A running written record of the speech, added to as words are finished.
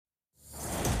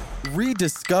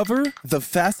Rediscover the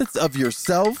facets of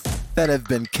yourself that have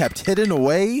been kept hidden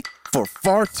away for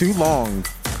far too long.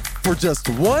 For just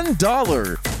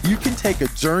 $1, you can take a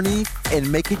journey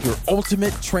and make it your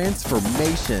ultimate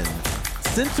transformation.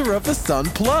 Center of the Sun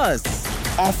Plus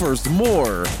offers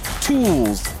more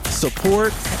tools,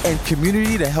 support, and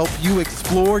community to help you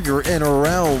explore your inner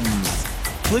realms.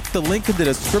 Click the link in the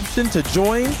description to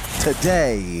join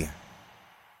today.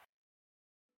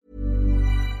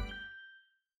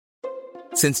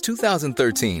 Since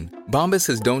 2013, Bombas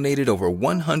has donated over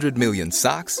 100 million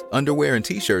socks, underwear, and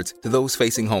T-shirts to those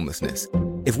facing homelessness.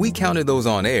 If we counted those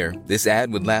on air, this ad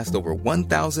would last over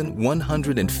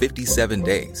 1,157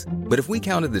 days. But if we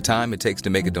counted the time it takes to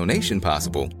make a donation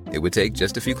possible, it would take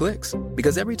just a few clicks.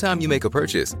 Because every time you make a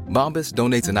purchase, Bombas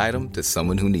donates an item to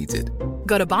someone who needs it.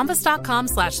 Go to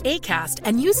bombas.com/ACAST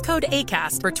and use code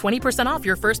ACAST for 20% off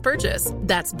your first purchase.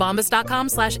 That's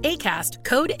bombas.com/ACAST,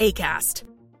 code ACAST.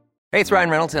 Hey, it's Ryan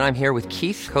Reynolds, and I'm here with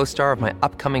Keith, co-star of my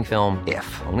upcoming film, If,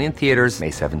 only in theaters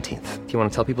May 17th. Do you want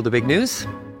to tell people the big news?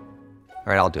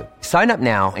 All right, I'll do it. Sign up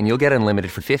now and you'll get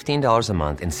unlimited for $15 a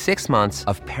month and 6 months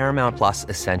of Paramount Plus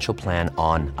Essential Plan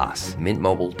on us.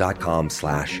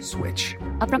 MintMobile.com/switch.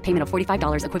 Upfront payment of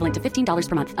 $45 equivalent to $15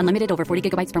 per month. Unlimited over 40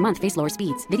 gigabytes per month. Face lower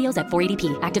speeds. Videos at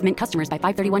 480p. Active Mint customers by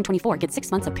 531.24 get 6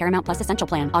 months of Paramount Plus Essential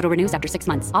Plan. Auto renews after 6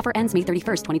 months. Offer ends May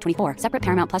 31st, 2024. Separate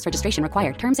Paramount Plus registration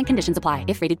required. Terms and conditions apply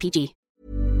if rated PG.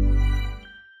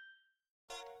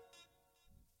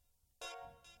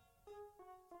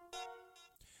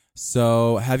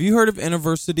 So, have you heard of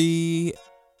University?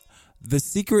 The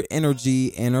Secret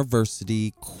Energy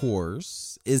University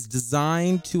course is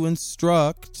designed to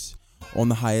instruct on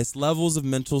the highest levels of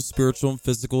mental, spiritual, and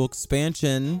physical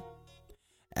expansion,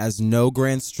 as no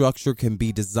grand structure can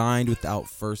be designed without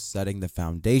first setting the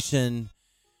foundation.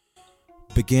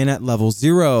 Begin at level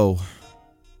 0.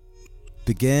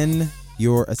 Begin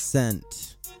your ascent.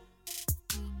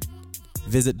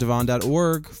 Visit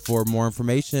devon.org for more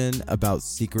information about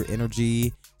Secret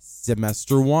Energy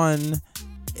Semester 1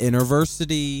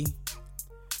 University.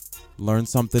 Learn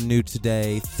something new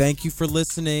today. Thank you for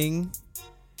listening.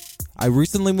 I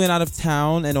recently went out of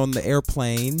town, and on the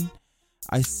airplane,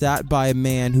 I sat by a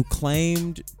man who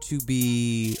claimed to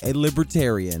be a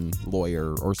libertarian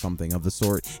lawyer or something of the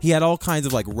sort. He had all kinds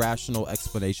of rational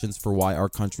explanations for why our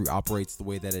country operates the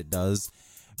way that it does.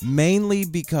 Mainly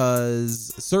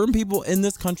because certain people in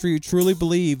this country truly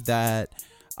believe that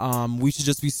we should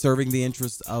just be serving the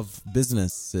interests of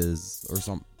businesses or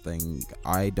something.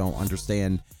 I don't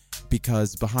understand,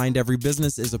 because behind every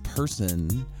business is a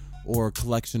person or a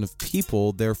collection of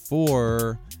people.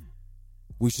 Therefore,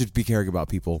 we should be caring about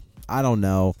people. I don't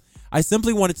know. I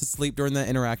simply wanted to sleep during that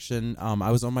interaction.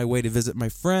 I was on my way to visit my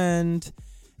friend,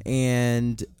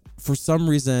 and for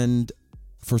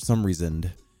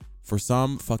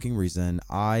some fucking reason,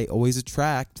 I always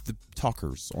attract the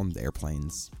talkers on the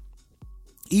airplanes.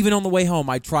 Even on the way home,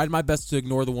 I tried my best to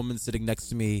ignore the woman sitting next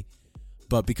to me,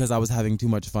 but because I was having too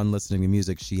much fun listening to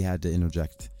music, she had to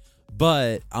interject.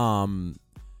 But I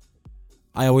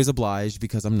always oblige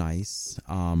because I'm nice.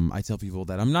 I tell people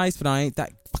that I'm nice, but I ain't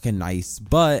that fucking nice.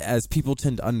 But as people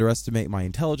tend to underestimate my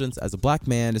intelligence as a black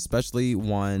man, especially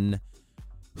one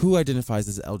who identifies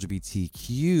as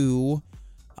LGBTQ,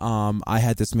 I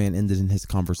had this man ended in his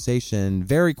conversation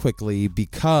very quickly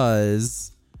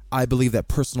because I believe that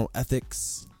personal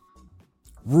ethics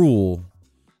rule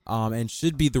and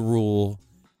should be the rule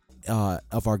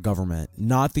of our government,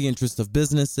 not the interest of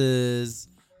businesses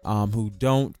who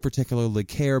don't particularly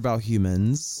care about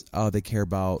humans. They care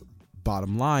about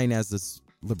bottom line, as this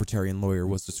libertarian lawyer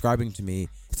was describing to me.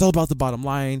 It's all about the bottom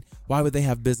line. Why would they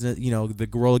have business? The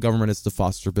guerrilla government is to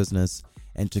foster business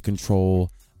and to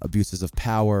control abuses of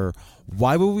power.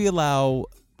 Why would we allow,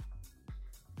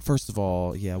 first of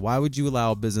all, why would you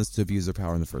allow business to abuse their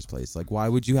power in the first place? Why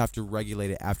would you have to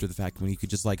regulate it after the fact when you could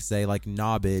just say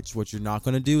nah, bitch, what you're not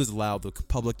going to do is allow the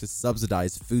public to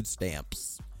subsidize food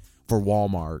stamps for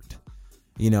Walmart.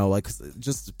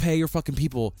 Just pay your fucking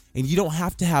people, and you don't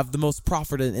have to have the most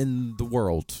profit in the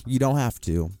world. You don't have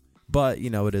to, but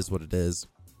it is what it is.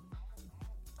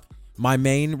 My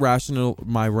main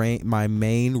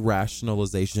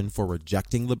rationalization for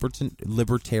rejecting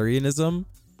libertarianism,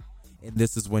 and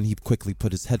this is when he quickly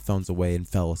put his headphones away and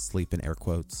fell asleep in air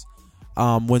quotes.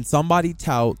 When somebody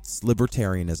touts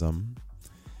libertarianism,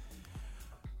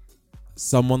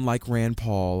 someone like Rand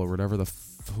Paul or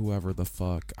whoever the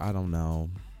fuck, I don't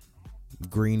know,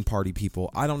 Green Party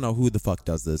people, I don't know who the fuck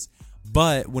does this,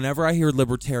 but whenever I hear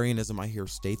libertarianism, I hear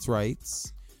states'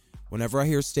 rights. Whenever I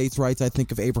hear states' rights, I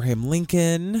think of Abraham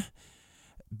Lincoln,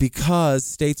 because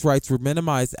states' rights were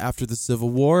minimized after the Civil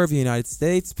War of the United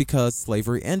States, because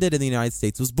slavery ended and the United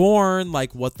States was born.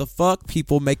 Like, what the fuck?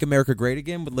 People make America great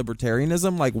again with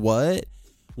libertarianism? Like, what?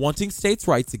 Wanting states'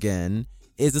 rights again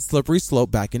is a slippery slope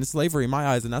back into slavery in my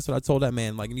eyes, and that's what I told that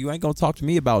man. Like, you ain't gonna talk to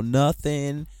me about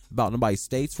nothing, about nobody's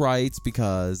states' rights,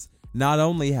 because not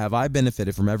only have I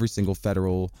benefited from every single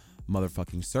federal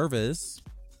motherfucking service,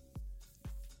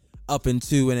 up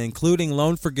into and including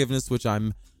loan forgiveness, which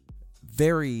I'm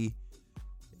very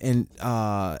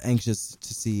anxious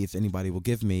to see if anybody will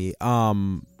give me.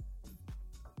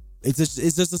 It's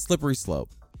just a slippery slope.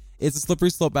 It's a slippery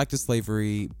slope back to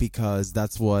slavery, because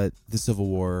that's what the Civil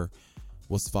War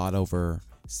was fought over.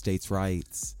 States'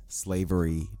 rights,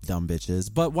 slavery, dumb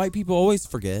bitches. But white people always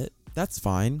forget. That's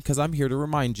fine, because I'm here to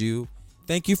remind you.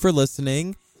 Thank you for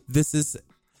listening. This is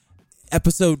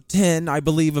episode 10, I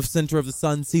believe, of Center of the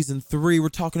Sun Season 3. We're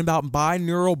talking about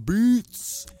binaural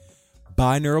beats.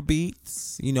 Binaural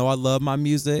beats. You know, I love my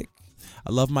music.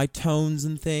 I love my tones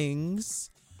and things.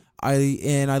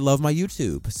 I love my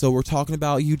YouTube. So we're talking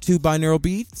about YouTube binaural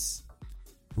beats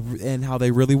and how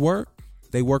they really work.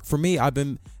 They work for me.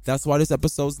 That's why this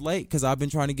episode's late, because I've been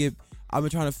trying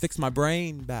to fix my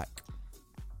brain back.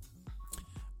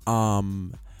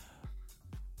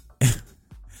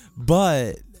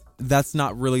 But that's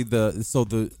not really so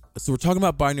we're talking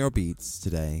about binaural beats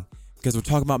today because we're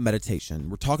talking about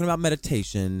meditation. We're talking about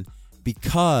meditation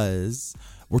because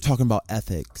we're talking about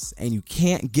ethics, and you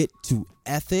can't get to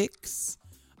ethics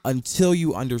until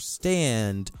you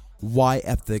understand why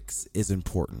ethics is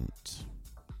important.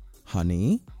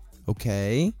 Honey,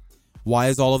 okay? Why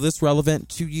is all of this relevant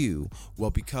to you?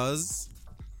 Well, because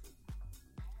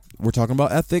we're talking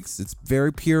about ethics. It's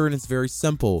very pure and it's very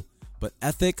simple. But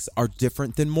ethics are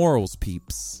different than morals,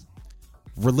 peeps.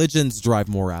 Religions drive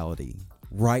morality.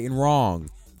 Right and wrong.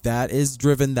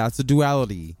 That's a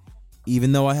duality.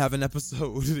 Even though I have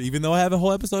a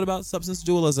whole episode about substance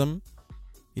dualism,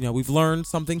 you know, we've learned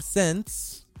something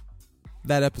since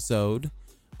that episode,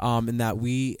 in that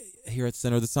we here at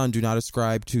Center of the Sun do not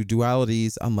ascribe to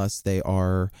dualities unless they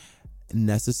are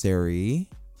necessary,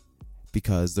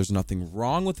 because there's nothing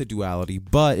wrong with the duality,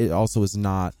 but it also is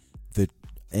not the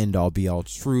end-all be-all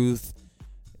truth.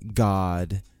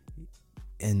 God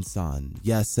and Son,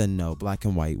 yes and no, black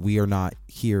and white. We are not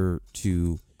here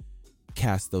to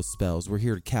cast those spells. We're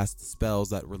here to cast the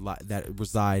spells that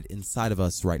reside inside of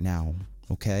us right now,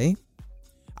 okay?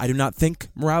 I do not think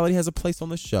morality has a place on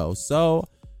this show, so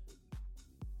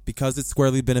because it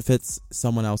squarely benefits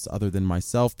someone else other than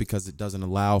myself, because it doesn't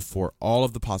allow for all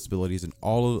of the possibilities and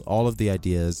all of the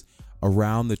ideas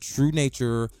around the true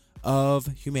nature of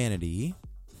humanity.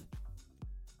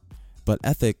 But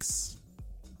ethics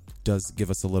does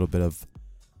give us a little bit of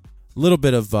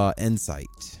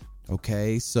insight.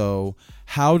 Okay, so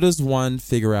how does one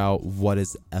figure out what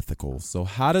is ethical? So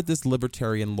how did this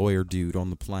libertarian lawyer dude on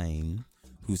the plane,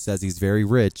 who says he's very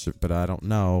rich, but I don't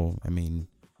know. I mean,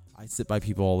 I sit by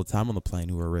people all the time on the plane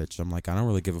who are rich. I'm like, I don't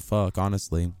really give a fuck,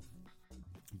 honestly,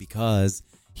 because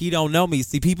he don't know me.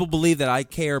 See, people believe that I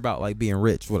care about like being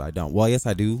rich. What I don't. Well, yes,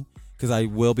 I do, because I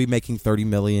will be making $30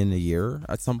 million a year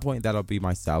at some point. That'll be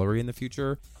my salary in the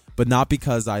future, but not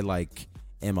because I like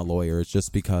am a lawyer. It's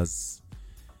just because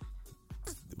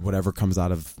whatever comes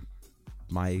out of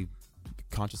my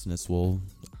consciousness will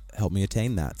help me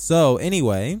attain that. So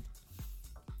anyway,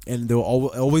 and they'll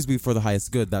always be for the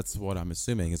highest good. That's what I'm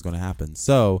assuming is going to happen.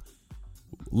 So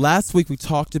last week we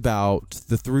talked about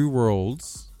the three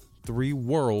worlds,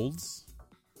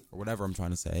 or whatever I'm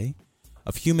trying to say,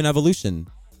 of human evolution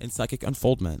and psychic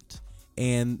unfoldment.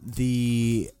 And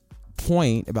the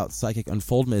point about psychic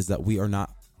unfoldment is that we are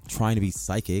not trying to be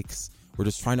psychics. We're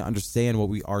just trying to understand what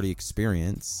we already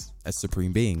experience as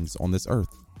supreme beings on this earth.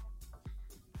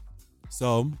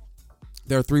 So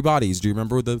there are three bodies. Do you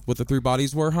remember what the three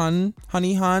bodies were, honey?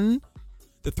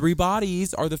 The three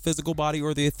bodies are the physical body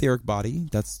or the etheric body.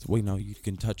 That's, well, you know, you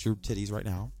can touch your titties right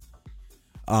now.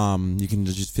 You can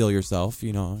just feel yourself,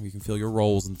 you know, you can feel your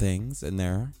rolls and things in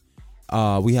there.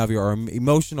 We have our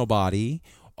emotional body,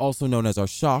 also known as our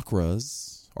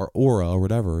chakras, our aura, or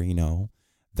whatever, you know,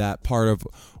 that part of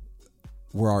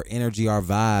where our energy, our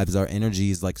vibes, our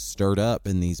energy is like stirred up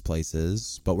in these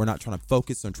places, but we're not trying to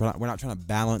focus on, we're not trying to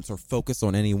balance or focus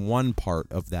on any one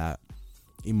part of that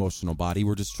emotional body.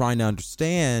 We're just trying to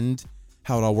understand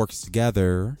how it all works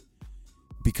together,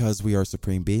 because we are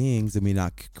supreme beings and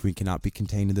we cannot be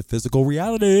contained in the physical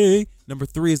reality. Number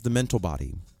 3 is the mental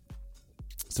body.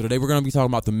 So today we're going to be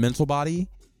talking about the mental body,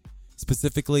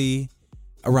 specifically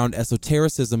around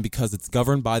esotericism, because it's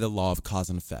governed by the law of cause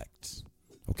and effect.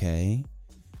 Okay?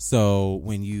 So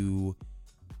when you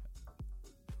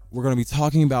we're going to be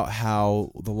talking about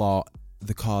how the law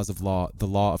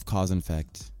of cause and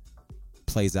effect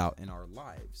plays out in our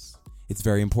lives. It's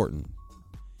very important.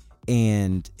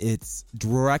 And it's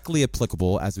directly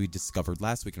applicable, as we discovered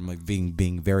last week. I'm like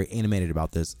being very animated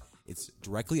about this. It's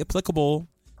directly applicable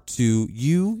to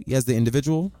you as the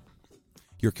individual,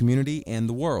 your community, and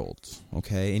the world.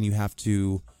 Okay? And you have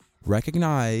to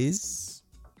recognize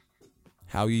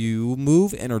how you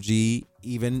move energy,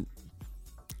 even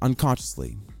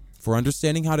unconsciously. For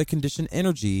understanding how to condition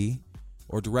energy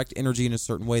or direct energy in a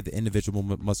certain way, the individual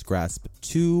must grasp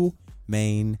two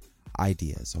main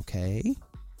ideas. Okay?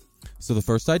 So the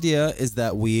first idea is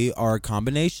that we are a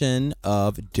combination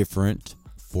of different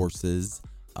forces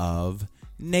of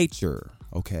nature.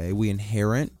 Okay, we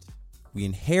inherit,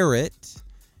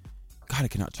 God, I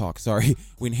cannot talk, sorry.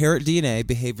 We inherit DNA,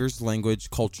 behaviors, language,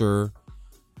 culture,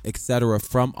 etc.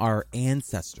 from our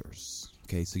ancestors.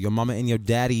 Okay, so your mama and your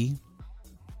daddy,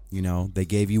 they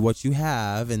gave you what you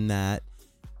have, and that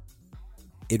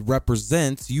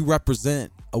you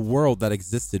represent a world that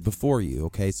existed before you.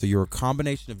 Okay, so you're a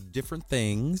combination of different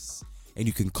things, and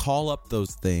you can call up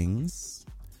those things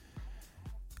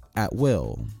at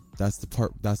will. That's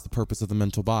the purpose of the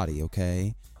mental body.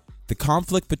 Okay, the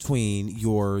conflict between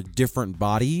your different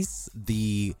bodies,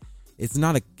 and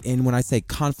when I say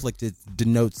conflict, it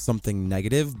denotes something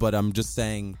negative, but I'm just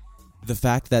saying the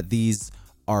fact that these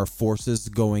are forces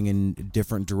going in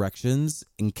different directions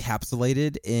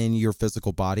encapsulated in your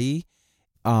physical body.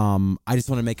 I just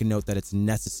want to make a note that it's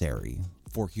necessary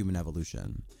for human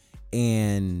evolution.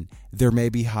 And there may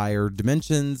be higher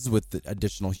dimensions with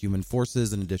additional human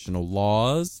forces and additional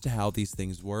laws to how these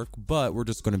things work, but we're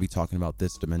just going to be talking about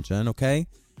this dimension, okay?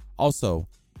 Also,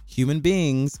 human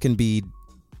beings can be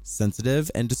sensitive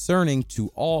and discerning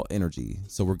to all energy.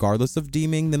 So regardless of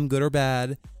deeming them good or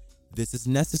bad, this is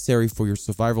necessary for your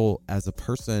survival as a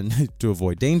person to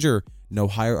avoid danger. No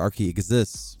hierarchy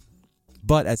exists.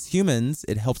 But as humans,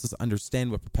 it helps us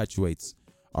understand what perpetuates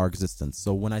our existence.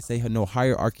 So when I say no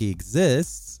hierarchy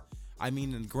exists, I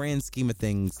mean in the grand scheme of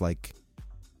things, like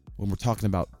when we're talking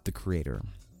about the creator.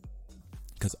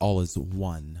 Because all is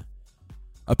one,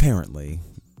 apparently.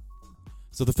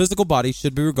 So the physical body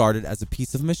should be regarded as a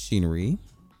piece of machinery.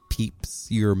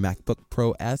 Peeps, your MacBook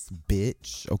Pro S,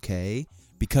 bitch, okay?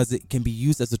 Because it can be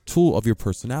used as a tool of your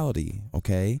personality,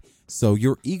 okay? So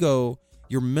your ego,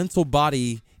 your mental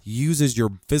body uses your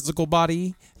physical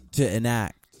body to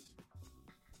enact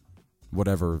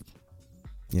whatever,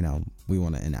 we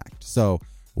want to enact. So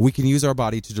we can use our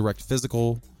body to direct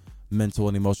physical, mental,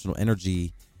 and emotional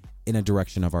energy in a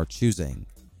direction of our choosing.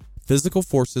 Physical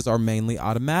forces are mainly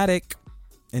automatic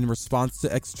in response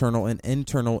to external and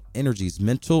internal energies.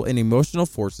 Mental and emotional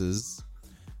forces,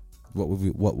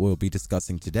 what we'll be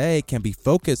discussing today, can be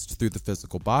focused through the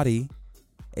physical body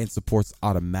and supports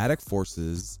automatic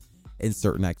forces in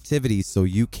certain activities. So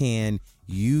you can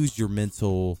use your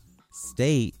mental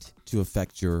state to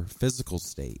affect your physical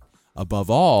state. Above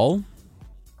all,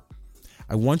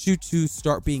 I want you to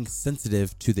start being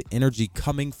sensitive to the energy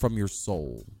coming from your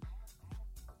soul.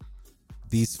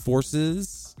 These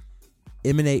forces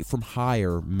emanate from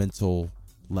higher mental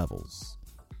levels.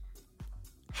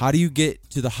 How do you get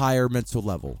to the higher mental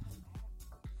level?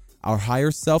 Our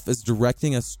higher self is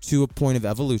directing us to a point of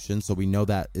evolution, so we know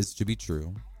that is to be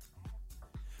true.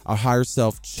 Our higher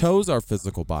self chose our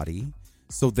physical body,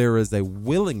 so there is a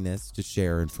willingness to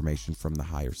share information from the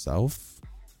higher self.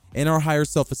 And our higher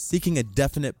self is seeking a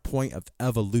definite point of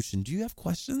evolution. Do you have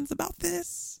questions about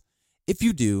this? If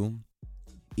you do,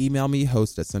 email me,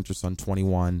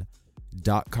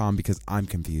 host@centersun21.com, because I'm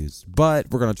confused.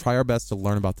 But we're going to try our best to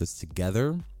learn about this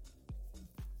together,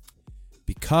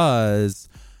 because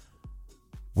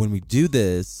when we do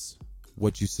this,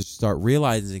 what you should start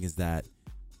realizing is that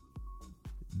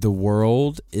the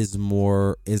world is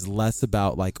less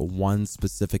about like one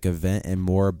specific event and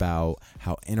more about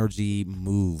how energy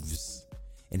moves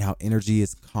and how energy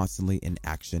is constantly in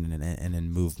action and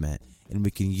in movement. And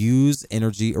we can use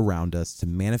energy around us to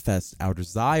manifest our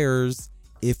desires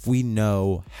if we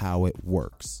know how it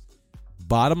works.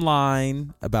 Bottom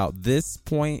line about this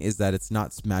point is that it's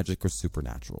not magic or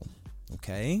supernatural.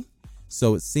 Okay?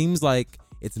 So it seems like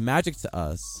it's magic to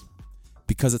us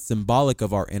because it's symbolic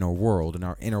of our inner world, and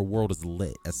our inner world is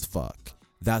lit as fuck.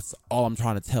 That's all I'm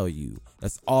trying to tell you.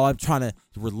 That's all I'm trying to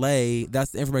relay.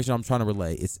 That's the information I'm trying to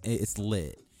relay. It's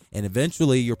lit. And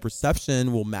eventually your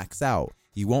perception will max out.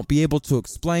 You won't be able to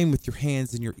explain with your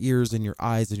hands and your ears and your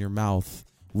eyes and your mouth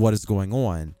what is going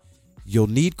on. You'll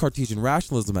need Cartesian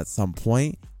rationalism at some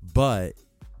point, but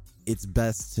it's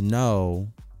best to know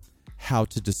how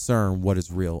to discern what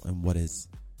is real and what is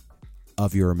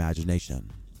of your imagination.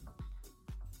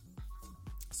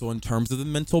 So in terms of the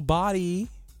mental body,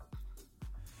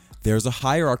 there's a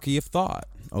hierarchy of thought,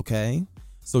 okay?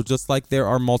 So just like there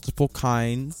are multiple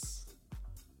kinds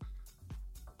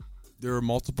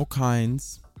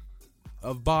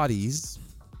of bodies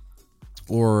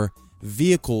or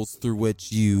vehicles through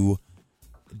which you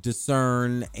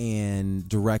discern and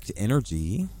direct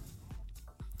energy,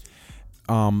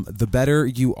 the better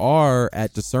you are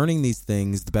at discerning these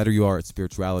things, the better you are at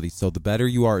spirituality. So the better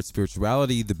you are at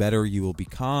spirituality, the better you will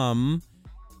become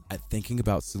at thinking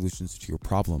about solutions to your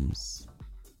problems.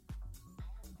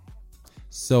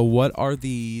 So what are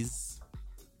these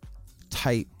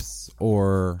types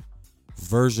or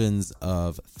versions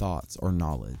of thoughts or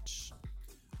knowledge?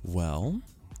 Well,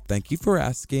 thank you for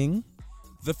asking.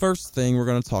 The first thing we're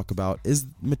going to talk about is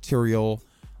material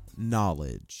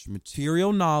knowledge.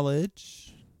 Material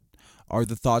knowledge are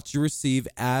the thoughts you receive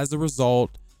as a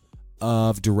result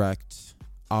of direct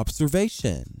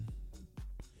observation.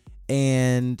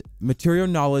 And material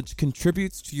knowledge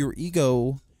contributes to your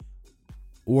ego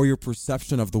or your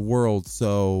perception of the world.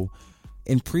 So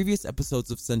in previous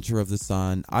episodes of Center of the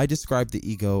Sun, I described the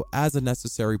ego as a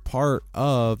necessary part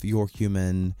of your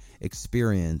human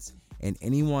experience. And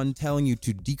anyone telling you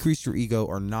to decrease your ego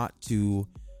or not to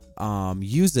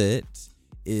use it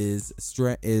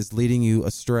is leading you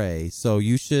astray. So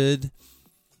you should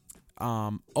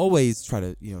always try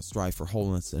to strive for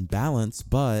wholeness and balance.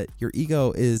 But your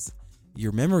ego is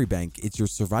your memory bank. It's your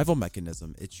survival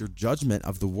mechanism. It's your judgment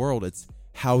of the world. It's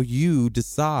how you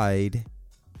decide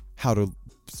how to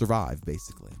survive,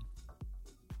 basically.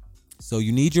 So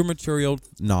you need your material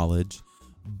knowledge,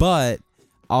 but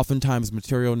oftentimes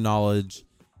material knowledge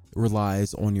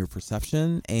relies on your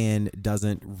perception and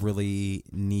doesn't really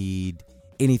need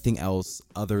anything else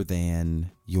other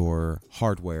than your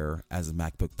hardware as a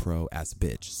MacBook Pro as a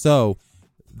bitch. So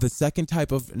the second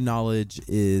type of knowledge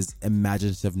is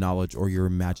imaginative knowledge or your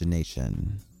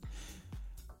imagination.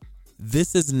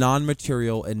 This is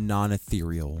non-material and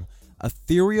non-ethereal.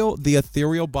 The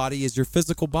ethereal body is your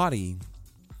physical body.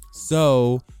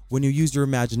 So when you use your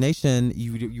imagination,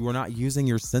 you are not using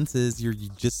your senses. You're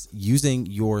just using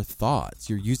your thoughts.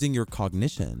 You're using your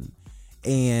cognition.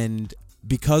 And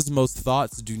because most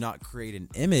thoughts do not create an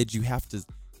image, you have to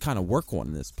kind of work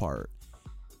on this part.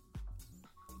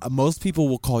 Most people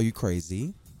will call you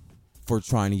crazy for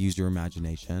trying to use your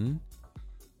imagination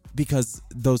because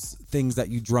those things that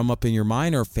you drum up in your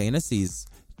mind are fantasies.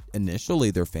 Initially,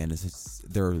 they're fantasies.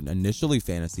 They're initially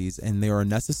fantasies, and they are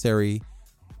necessary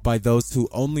by those who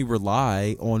only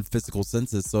rely on physical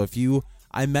senses. So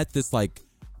I met this like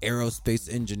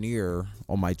aerospace engineer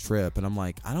on my trip, and I'm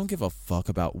like, I don't give a fuck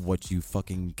about what you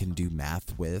fucking can do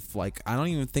math with. Like, I don't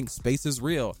even think space is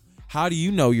real. How do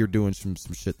you know you're doing some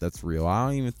shit that's real? I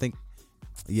don't even think,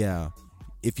 yeah.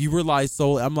 If you rely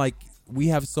solely, I'm like, we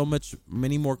have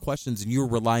many more questions, and you're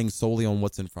relying solely on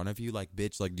what's in front of you. Like,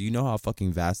 bitch, like, do you know how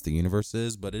fucking vast the universe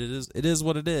is? But it is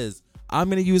what it is. I'm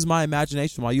going to use my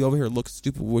imagination while you over here look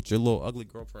stupid with your little ugly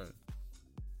girlfriend.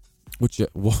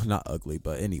 Well, not ugly,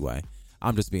 but anyway,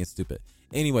 I'm just being stupid.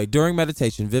 Anyway, during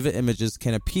meditation, vivid images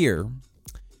can appear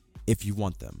if you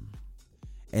want them.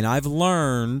 And I've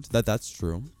learned that that's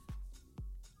true.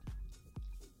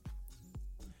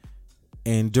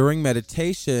 And during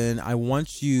meditation, I want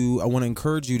to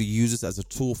encourage you to use this as a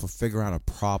tool for figuring out a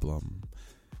problem.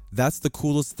 That's the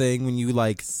coolest thing when you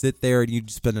like sit there and you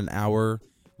spend an hour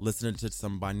listening to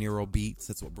some binaural beats.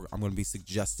 That's what I'm going to be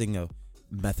suggesting, a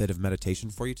method of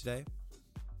meditation for you today.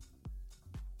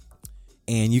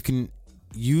 And you can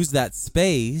use that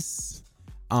space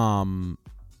to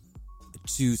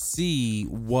see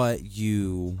what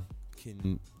you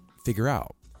can figure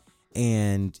out.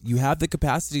 And you have the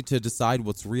capacity to decide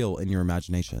what's real in your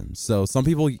imagination. So some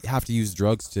people have to use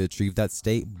drugs to achieve that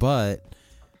state, but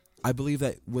I believe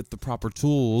that with the proper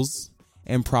tools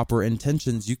and proper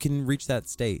intentions, you can reach that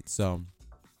state. So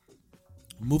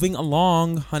moving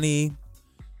along, honey,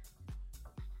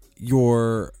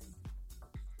 your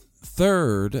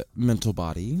third mental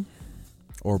body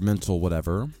or mental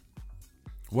whatever,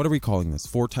 what are we calling this?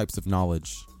 4 types of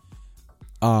knowledge.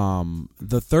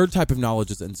 The third type of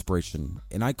knowledge is inspiration,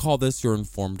 and I call this your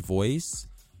informed voice.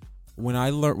 When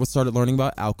I started learning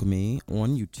about alchemy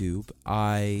on YouTube,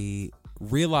 I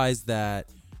realized that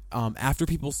after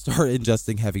people start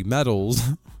ingesting heavy metals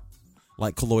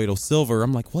like colloidal silver,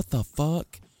 I'm like, what the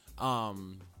fuck?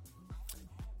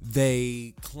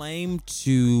 They claim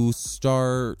to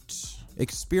start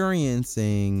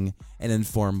experiencing an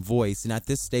informed voice, and at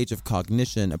this stage of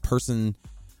cognition, a person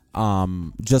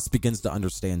just begins to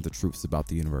understand the truths about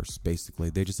the universe. Basically,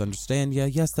 they just understand,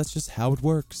 yes, that's just how it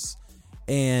works.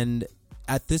 And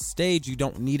at this stage, you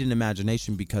don't need an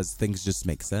imagination because things just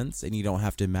make sense and you don't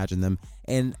have to imagine them.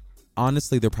 And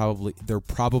honestly, they're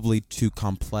probably too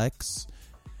complex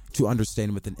to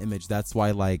understand with an image. That's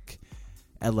why like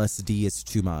LSD is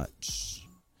too much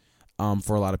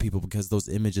for a lot of people, because those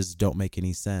images don't make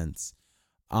any sense.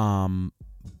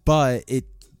 But it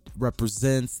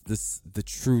represents the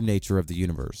true nature of the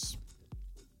universe.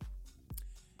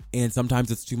 And sometimes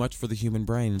it's too much for the human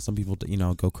brain, and some people,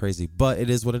 go crazy. But it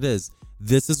is what it is.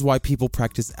 This is why people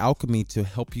practice alchemy, to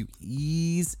help you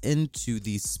ease into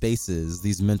these spaces,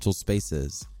 these mental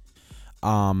spaces.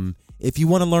 If you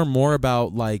want to learn more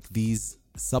about like these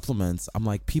supplements, I'm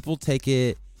like, people take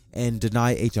it and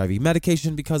deny HIV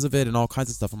medication because of it and all kinds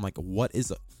of stuff. I'm like, what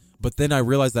is it? But then I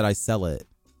realized that I sell it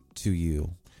to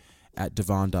you at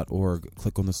devon.org.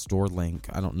 Click on the store link.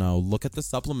 I don't know. Look at the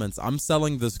supplements. I'm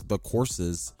selling the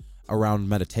courses around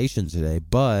meditation today,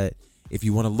 but if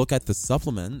you want to look at the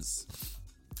supplements,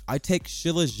 I take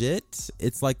Shilajit.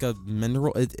 It's like a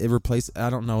mineral. It replaces, I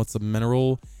don't know, it's a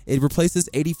mineral. It replaces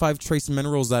 85 trace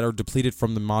minerals that are depleted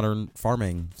from the modern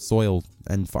farming soil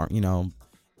and farm.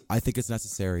 I think it's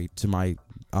necessary to my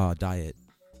diet.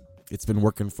 It's been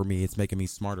working for me. It's making me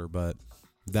smarter, but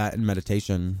that and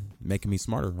meditation making me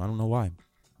smarter. I don't know why.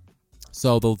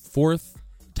 So the fourth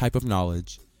type of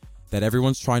knowledge that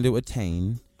everyone's trying to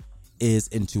attain is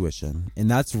intuition. And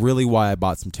that's really why I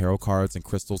bought some tarot cards and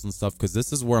crystals and stuff, because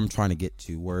this is where I'm trying to get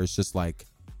to, where it's just like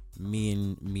me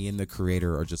and the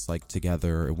creator are just like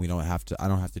together, and I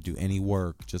don't have to do any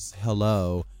work. Just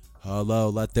hello,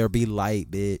 let there be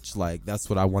light, bitch. Like, that's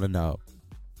what I want to know.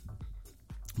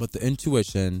 But the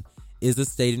intuition is a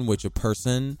state in which a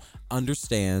person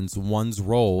understands one's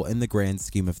role in the grand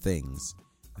scheme of things.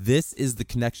 This is the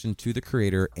connection to the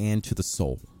creator and to the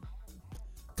soul.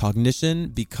 Cognition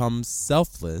becomes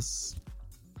selfless,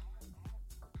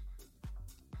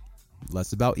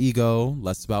 less about ego,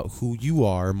 less about who you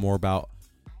are, more about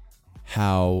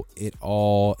how it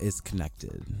all is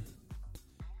connected.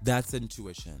 That's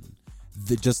intuition.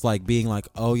 Just like being like,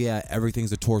 oh yeah,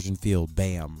 everything's a torsion field,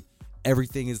 bam.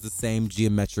 Everything is the same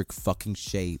geometric fucking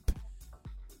shape.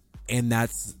 And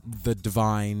that's the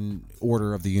divine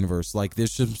order of the universe. Like,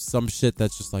 there's just some shit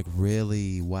that's just like,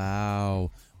 really?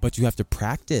 Wow. But you have to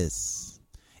practice.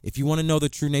 If you want to know the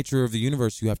true nature of the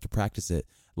universe, you have to practice it.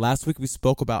 Last week we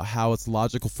spoke about how it's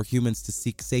logical for humans to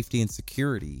seek safety and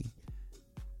security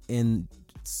in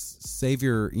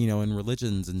savior, in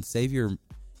religions and savior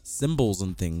symbols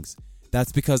and things.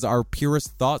 That's because our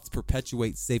purest thoughts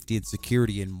perpetuate safety and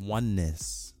security and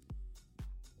oneness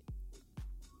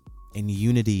and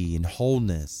unity and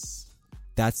wholeness.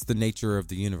 That's the nature of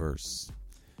the universe,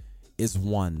 is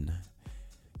one.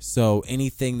 So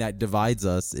anything that divides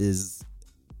us is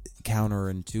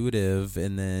counterintuitive,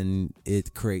 and then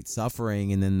it creates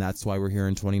suffering, and then that's why we're here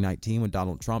in 2019 with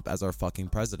Donald Trump as our fucking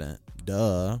president.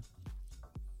 Duh.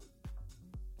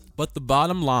 But the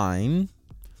bottom line,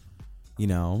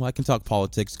 I can talk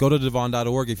politics. Go to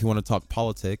devon.org if you want to talk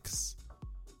politics.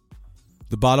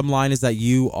 The bottom line is that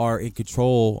you are in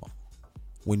control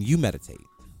when you meditate.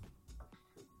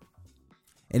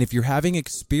 And if you're having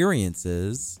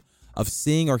experiences of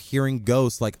seeing or hearing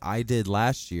ghosts like I did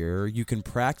last year, you can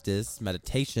practice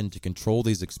meditation to control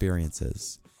these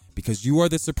experiences, because you are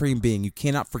the supreme being. You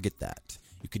cannot forget that.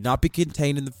 You cannot be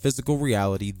contained in the physical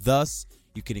reality. Thus,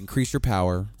 you can increase your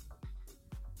power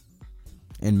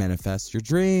and manifest your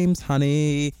dreams,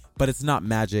 honey. But it's not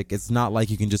magic. It's not like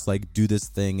you can just like do this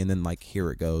thing and then like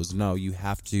here it goes. No, you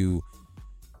have to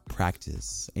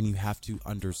practice and you have to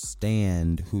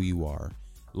understand who you are.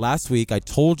 Last week, I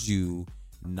told you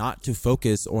not to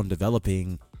focus on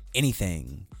developing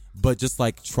anything, but just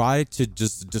like try to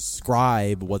just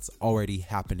describe what's already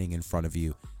happening in front of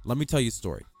you. Let me tell you a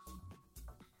story.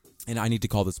 And I need to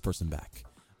call this person back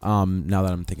now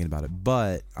that I'm thinking about it.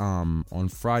 But on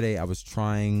Friday, I was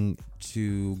trying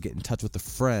to get in touch with a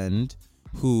friend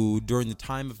who, during the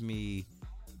time of me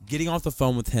getting off the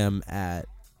phone with him at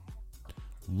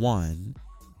 1,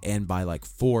 and by like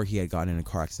 4, he had gotten in a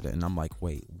car accident. And I'm like,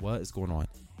 wait, what is going on?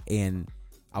 And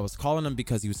I was calling him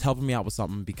because he was helping me out with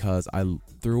something, because I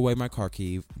threw away my car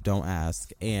key, don't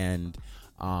ask, and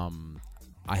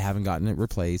I haven't gotten it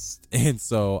replaced. And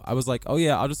so I was like, oh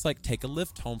yeah, I'll just like take a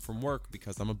Lyft home from work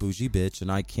because I'm a bougie bitch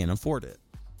and I can't afford it.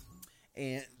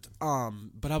 And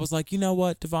but I was like, you know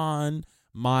what, Devon,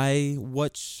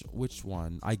 which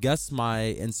one? I guess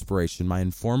my inspiration, my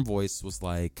informed voice was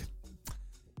like,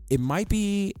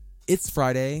 it's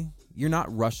Friday. You're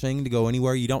not rushing to go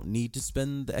anywhere. You don't need to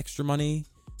spend the extra money.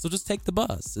 So just take the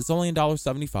bus. It's only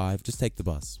 $1.75. Just take the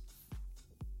bus.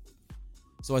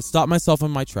 So I stop myself in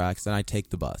my tracks and I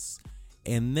take the bus.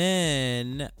 And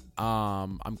then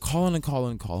I'm calling.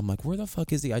 I'm like, where the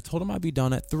fuck is he? I told him I'd be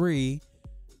done at 3.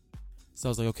 So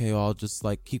I was like, okay, well, I'll just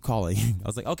like keep calling. I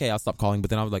was like, okay, I'll stop calling. But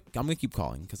then I was like, I'm going to keep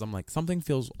calling because I'm like, something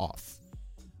feels off.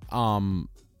 I mean,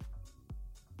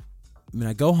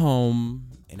 I go home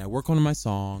and I work on my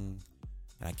song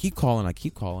and I keep calling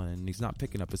and he's not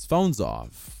picking up. His phone's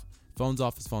off.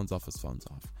 His phone's off.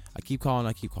 I keep calling.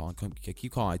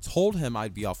 I told him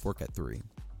I'd be off work at 3.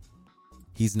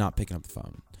 He's not picking up the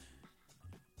phone.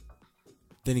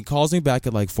 Then he calls me back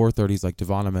at like 4:30. He's like,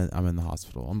 Devon, I'm in the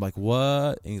hospital. I'm like,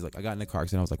 what? And he's like, I got in a car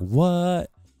accident. I was like,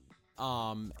 what?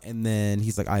 And then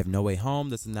he's like, I have no way home,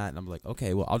 this and that. And I'm like,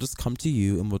 okay, well, I'll just come to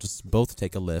you and we'll just both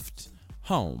take a lift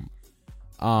home.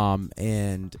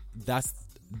 And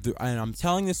I'm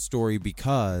telling this story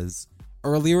because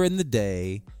earlier in the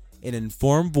day, an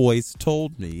informed voice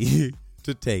told me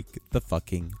to take the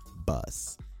fucking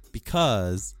bus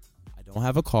because I don't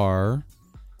have a car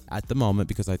at the moment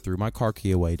because I threw my car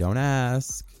key away. Don't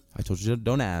ask. I told you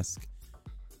don't ask.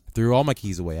 I threw all my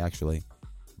keys away, actually.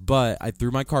 But I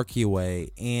threw my car key away,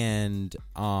 and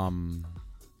I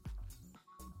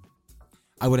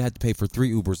would have had to pay for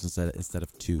 3 Ubers instead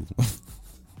of 2.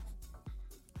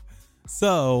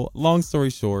 So, long story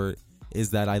short,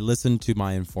 is that I listened to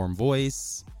my informed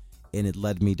voice, and it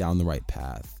led me down the right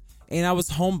path. And I was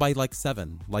home by like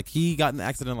 7. Like, he got in the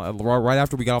accident right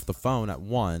after we got off the phone at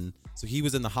 1. So he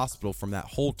was in the hospital from that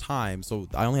whole time. So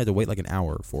I only had to wait like an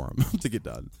hour for him to get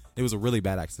done. It was a really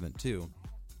bad accident too.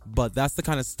 But that's the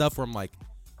kind of stuff where I'm like,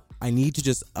 I need to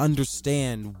just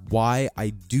understand why I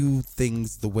do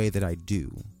things the way that I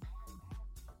do.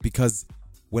 Because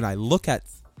when I look at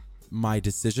my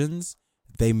decisions,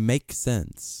 they make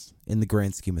sense in the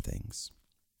grand scheme of things.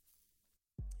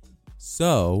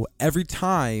 So every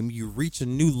time you reach a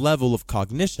new level of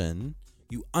cognition,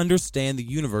 you understand the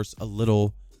universe a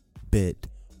little bit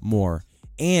more.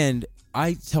 And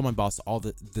I tell my boss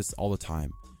this all the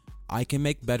time. I can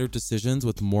make better decisions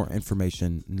with more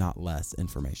information, not less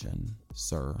information,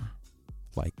 sir.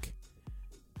 Like,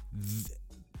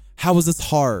 how is this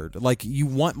hard? Like, you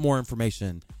want more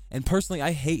information. And personally,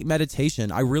 I hate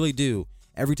meditation. I really do.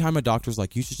 Every time a doctor's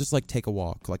like, you should just like take a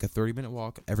walk, like a 30-minute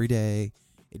walk every day.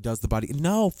 It does the body.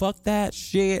 No, fuck that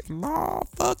shit. No,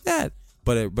 fuck that.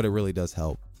 But it really does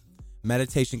help.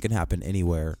 Meditation can happen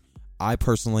anywhere. I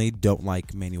personally don't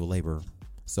like manual labor.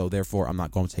 So therefore, I'm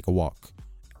not going to take a walk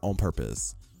on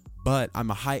purpose. But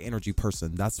I'm a high energy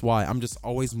person. That's why I'm just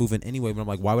always moving anyway. But I'm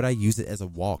like, why would I use it as a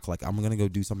walk? Like, I'm going to go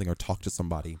do something or talk to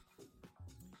somebody.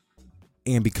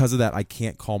 And because of that, I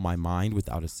can't calm my mind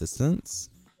without assistance.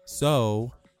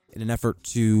 So in an effort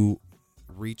to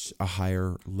reach a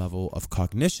higher level of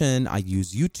cognition, I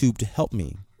use YouTube to help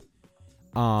me.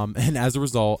 And as a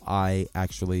result, I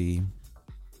actually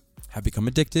have become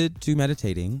addicted to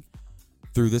meditating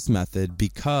through this method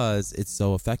because it's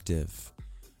so effective.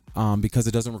 Because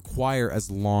it doesn't require as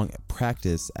long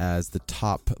practice as a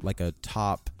top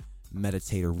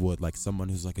meditator would, like someone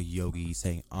who's like a yogi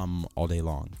saying all day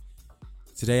long.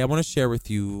 Today I want to share with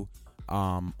you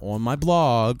on my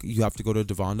blog. You have to go to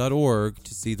devon.org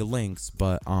to see the links,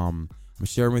 but I'm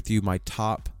sharing with you my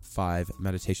top 5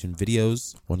 meditation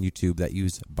videos on YouTube that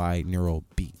use binaural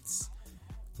beats.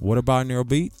 What are binaural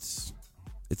beats?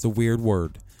 It's a weird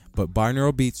word, but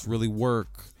binaural beats really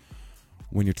work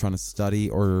when you're trying to study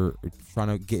or trying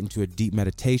to get into a deep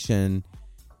meditation.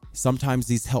 Sometimes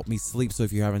these help me sleep, so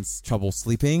if you're having trouble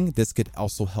sleeping, this could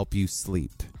also help you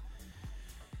sleep.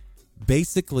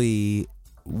 Basically,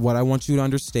 what I want you to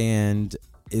understand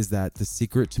is that the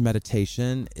secret to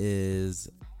meditation is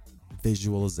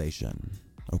visualization,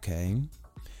 okay?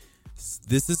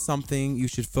 This is something you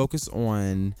should focus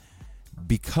on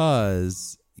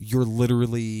because you're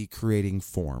literally creating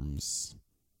forms.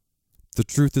 The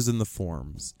truth is in the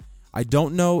forms. I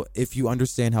don't know if you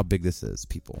understand how big this is,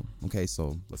 people. Okay,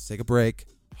 so let's take a break.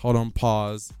 Hold on,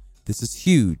 pause. This is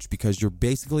huge because you're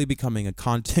basically becoming a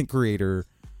content creator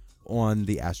on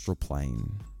the astral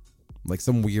plane. Like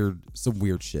some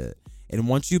weird shit. And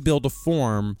once you build a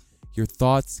form, your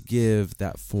thoughts give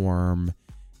that form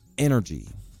energy.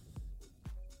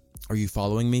 Are you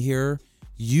following me here?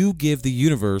 You give the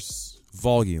universe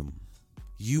volume.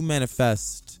 You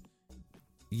manifest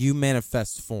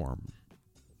form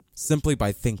simply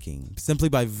by thinking, simply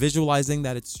by visualizing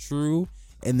that it's true,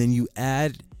 and then you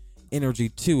add energy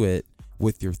to it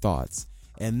with your thoughts.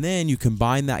 And then you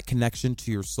combine that connection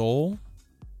to your soul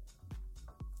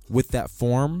with that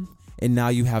form, and now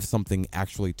you have something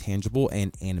actually tangible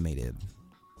and animated.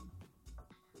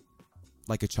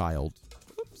 Like a child.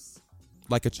 Oops.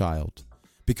 Like a child.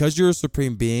 Because you're a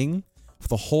supreme being,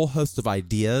 with a whole host of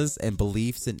ideas and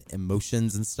beliefs and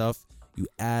emotions and stuff. You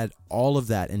add all of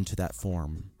that into that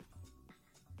form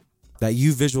that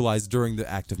you visualize during the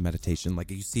act of meditation.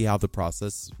 Like, you see how the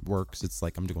process works. It's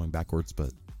like I'm going backwards,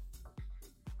 but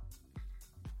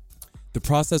the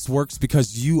process works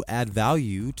because you add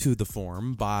value to the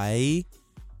form by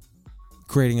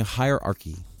creating a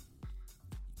hierarchy.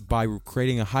 By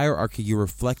creating a hierarchy, you're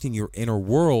reflecting your inner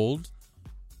world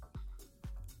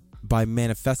by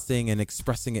manifesting and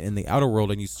expressing it in the outer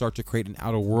world, and you start to create an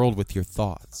outer world with your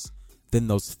thoughts. Then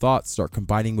those thoughts start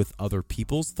combining with other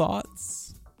people's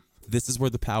thoughts. This is where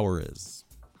the power is.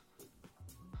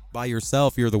 By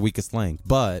yourself, you're the weakest link,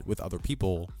 but with other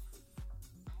people,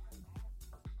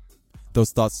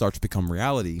 those thoughts start to become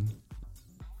reality.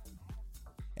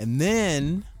 And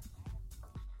then,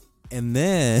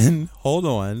 hold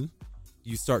on,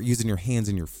 you start using your hands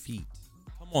and your feet.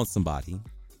 Come on, somebody.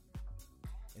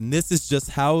 And this is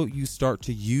just how you start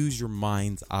to use your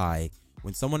mind's eye.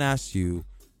 When someone asks you,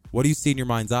 what do you see in your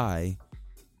mind's eye?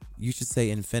 You should say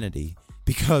infinity.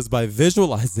 Because by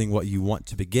visualizing what you want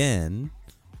to begin,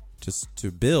 just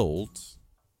to build,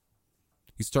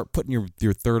 you start putting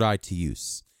your third eye to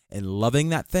use. And loving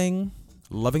that thing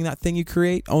you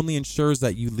create only ensures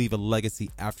that you leave a legacy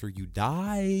after you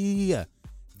die.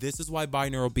 This is why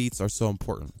binaural beats are so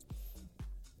important.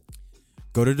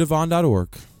 Go to devon.org.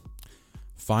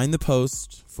 Find the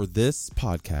post for this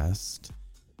podcast,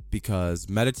 because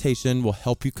meditation will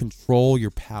help you control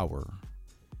your power.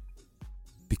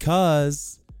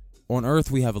 Because on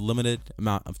earth, we have a limited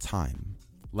amount of time.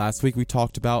 Last week, we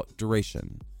talked about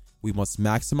duration. We must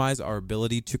maximize our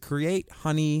ability to create,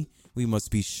 honey. We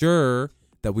must be sure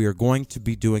that we are going to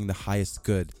be doing the highest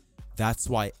good. That's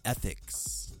why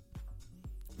ethics.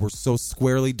 We're so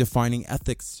squarely defining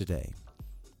ethics today.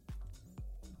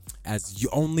 As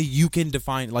only you can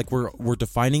define, like we're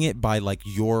defining it by like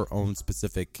your own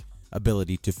specific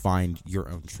ability to find your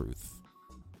own truth.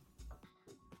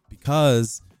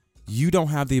 Because you don't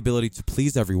have the ability to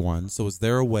please everyone, so is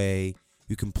there a way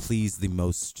you can please the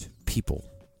most people?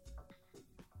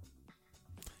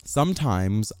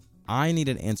 Sometimes I need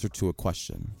an answer to a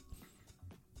question,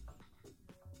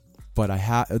 but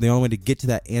the only way to get to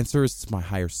that answer is to my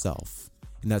higher self,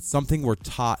 and that's something we're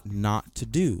taught not to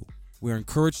do. We're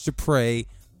encouraged to pray,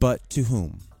 but to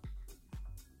whom?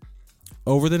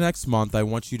 Over the next month, I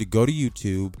want you to go to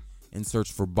YouTube and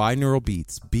search for binaural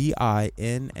beats.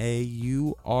 BINAURAL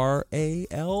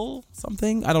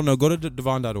something. I don't know. Go to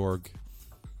devon.org.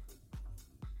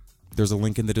 There's a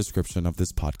link in the description of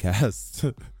this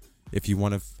podcast. If you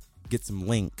want to get some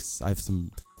links, I have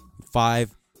some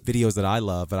 5 videos that I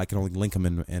love, but I can only link them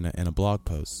in a blog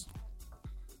post.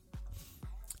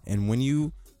 And when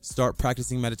you start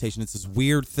practicing meditation, it's this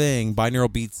weird thing.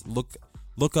 Binaural beats. Look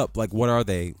up, like, what are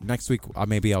they? Next week,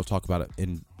 maybe I'll talk about it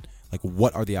in, like,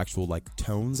 what are the actual, like,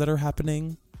 tones that are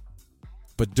happening.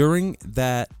 But during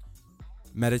that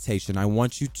meditation, I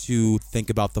want you to think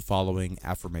about the following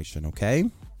affirmation, okay?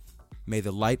 May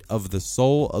the light of the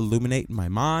soul illuminate my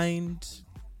mind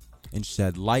and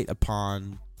shed light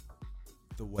upon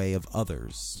the way of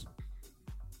others.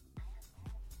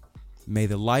 May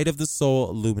the light of the soul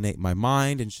illuminate my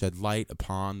mind and shed light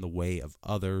upon the way of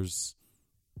others.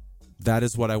 That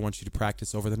is what I want you to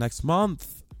practice over the next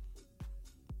month.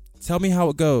 Tell me how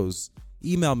it goes.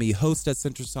 Email me,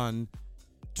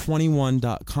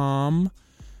 host@centersun21.com.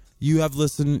 You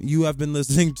have been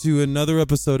listening to another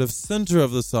episode of Center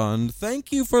of the Sun.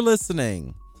 Thank you for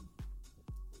listening.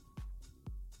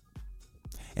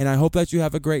 And I hope that you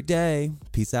have a great day.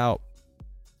 Peace out.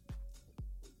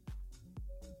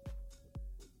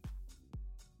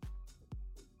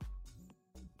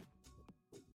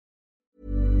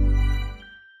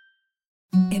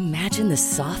 Imagine the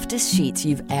softest sheets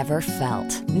you've ever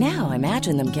felt. Now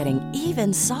imagine them getting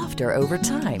even softer over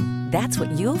time. That's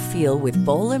what you'll feel with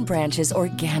Boll & Branch's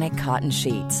organic cotton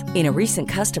sheets. In a recent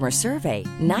customer survey,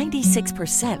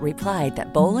 96% replied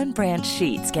that Boll & Branch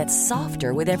sheets get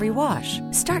softer with every wash.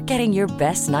 Start getting your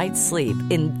best night's sleep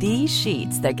in these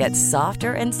sheets that get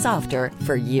softer and softer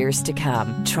for years to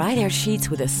come. Try their sheets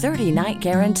with a 30-night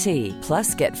guarantee.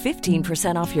 Plus, get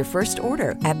 15% off your first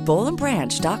order at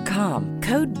bollandbranch.com.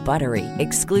 Code BUTTERY.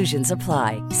 Exclusions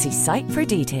apply. See site for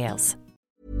details.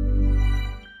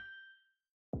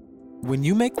 When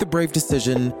you make the brave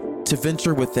decision to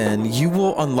venture within, you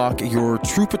will unlock your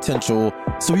true potential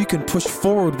so you can push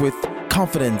forward with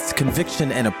confidence,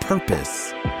 conviction, and a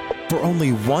purpose. For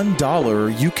only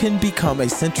 $1, you can become a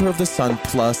Center of the Sun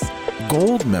Plus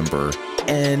Gold member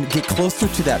and get closer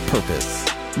to that purpose.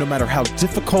 No matter how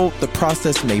difficult the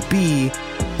process may be,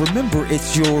 remember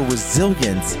it's your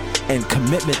resilience and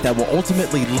commitment that will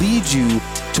ultimately lead you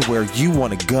to where you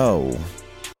want to go.